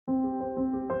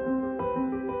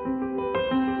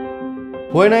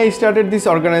When I started this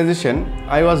organization,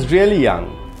 I was really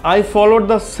young. I followed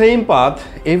the same path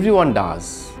everyone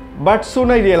does. But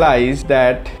soon I realized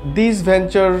that this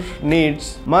venture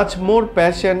needs much more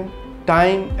passion,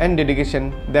 time and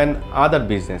dedication than other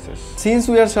businesses. Since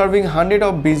we are serving hundreds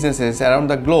of businesses around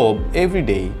the globe every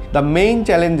day, the main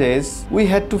challenges we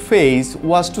had to face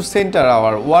was to center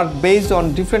our work based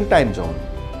on different time zones.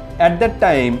 At that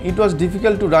time, it was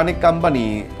difficult to run a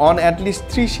company on at least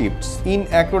 3 shifts in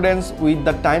accordance with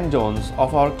the time zones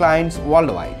of our clients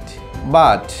worldwide.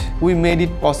 But we made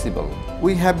it possible.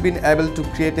 We have been able to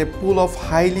create a pool of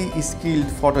highly skilled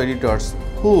photo editors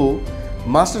who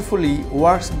masterfully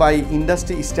works by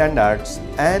industry standards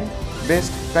and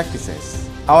best practices.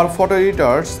 Our photo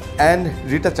editors and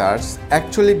retouchers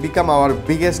actually become our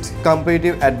biggest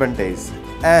competitive advantage,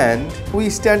 and we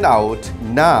stand out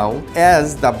now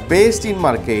as the best in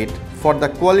market for the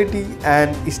quality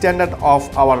and standard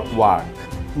of our work.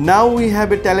 Now we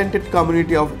have a talented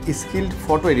community of skilled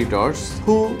photo editors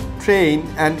who train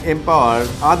and empower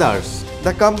others.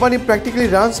 The company practically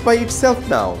runs by itself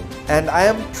now, and I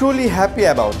am truly happy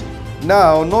about it.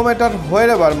 Now, no matter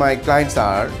wherever my clients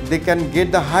are, they can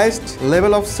get the highest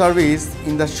level of service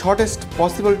in the shortest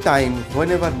possible time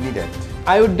whenever needed.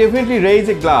 I would definitely raise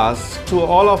a glass to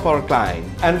all of our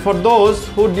clients, and for those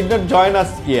who did not join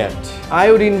us yet,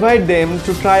 I would invite them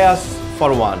to try us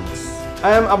for once.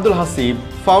 I am Abdul Hashib,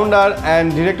 founder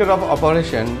and director of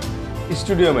operation,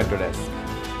 Studio Metrodesk.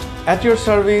 At your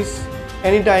service,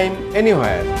 anytime,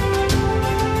 anywhere.